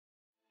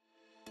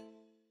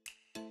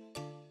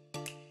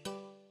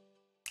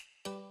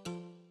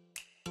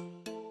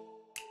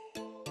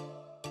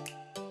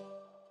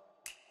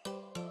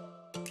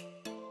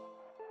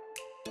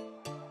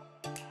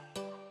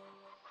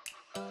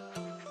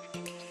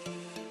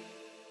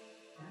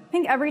I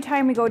think every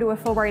time we go to a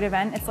Fulbright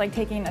event, it's like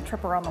taking a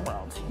trip around the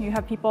world. You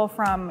have people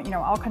from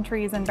all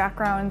countries and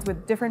backgrounds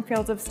with different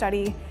fields of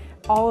study,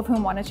 all of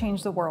whom want to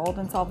change the world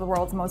and solve the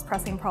world's most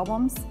pressing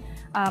problems.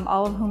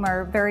 All of whom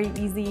are very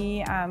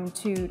easy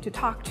to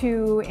talk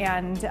to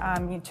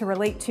and to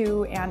relate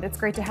to, and it's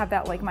great to have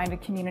that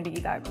like-minded community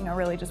that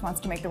really just wants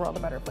to make the world a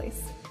better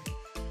place.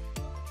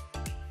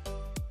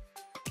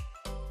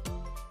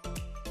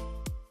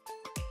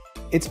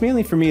 It's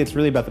mainly, for me, it's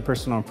really about the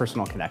personal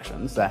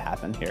connections that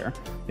happen here.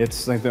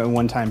 It's like the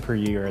one time per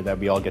year that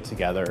we all get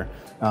together,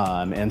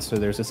 and so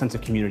there's a sense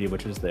of community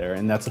which is there,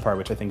 and that's the part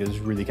which I think is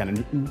really kind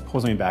of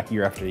pulls me back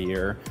year after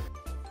year.